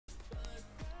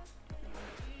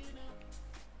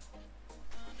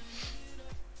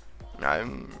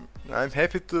I'm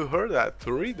happy to hear that,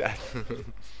 to read that.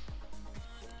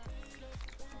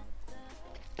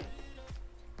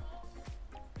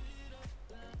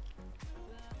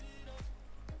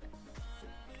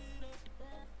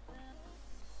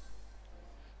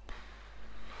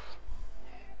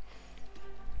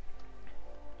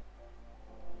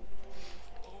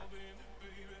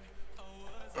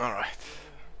 Alright.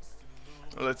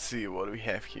 Let's see what we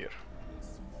have here.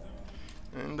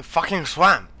 In the fucking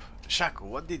swamp! Shaku,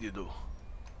 what did you do?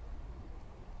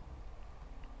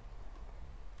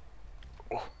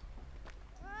 Oh.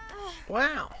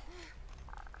 Wow!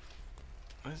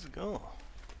 Let's go.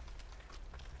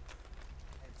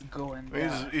 Let's go and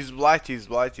He's Blighty,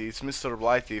 it's Mr.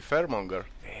 Blighty, Fairmonger.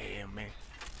 Hey, man.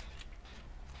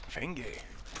 Fenge.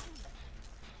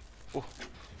 Oh.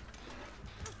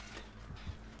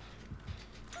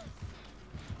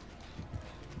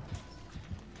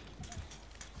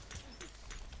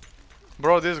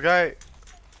 Bro, this guy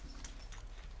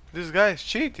is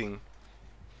cheating.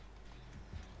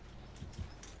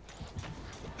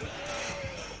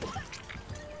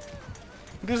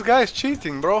 This guy is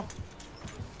cheating, bro.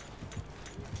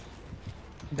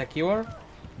 the cure.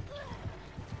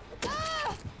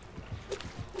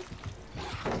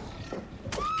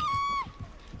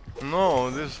 No,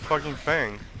 this fucking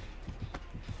Fang.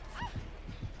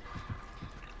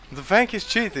 The Fang is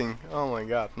cheating. Oh my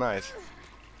god, nice.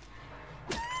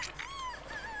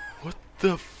 What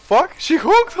the fuck? She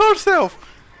hooked herself!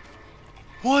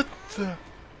 What the?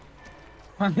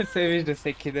 Honestly, I wish the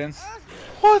sick kiddens.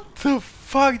 What the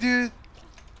fuck, dude?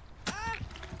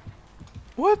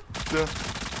 What the?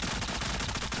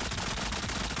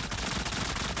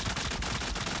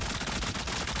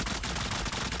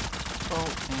 Oh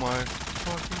my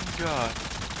fucking god.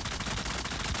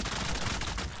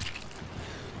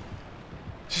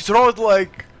 She threw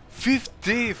like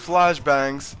 50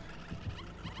 flashbangs.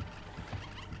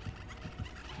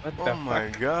 What the Oh my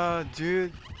fuck? god,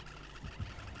 dude.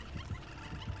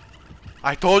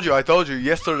 I told you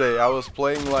yesterday I was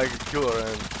playing like a killer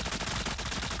and...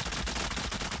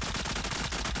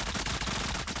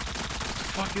 What the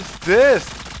fuck is this?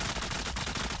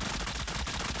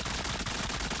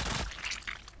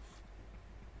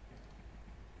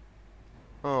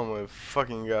 Oh my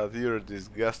fucking god, you're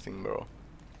disgusting, bro.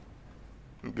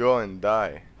 Go and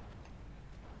die.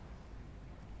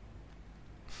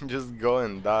 Just go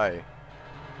and die.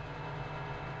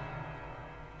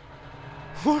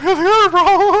 Look at her,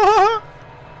 bro!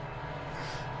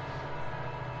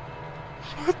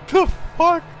 What the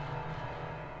fuck?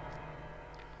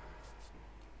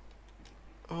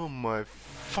 Oh my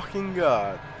fucking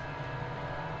god.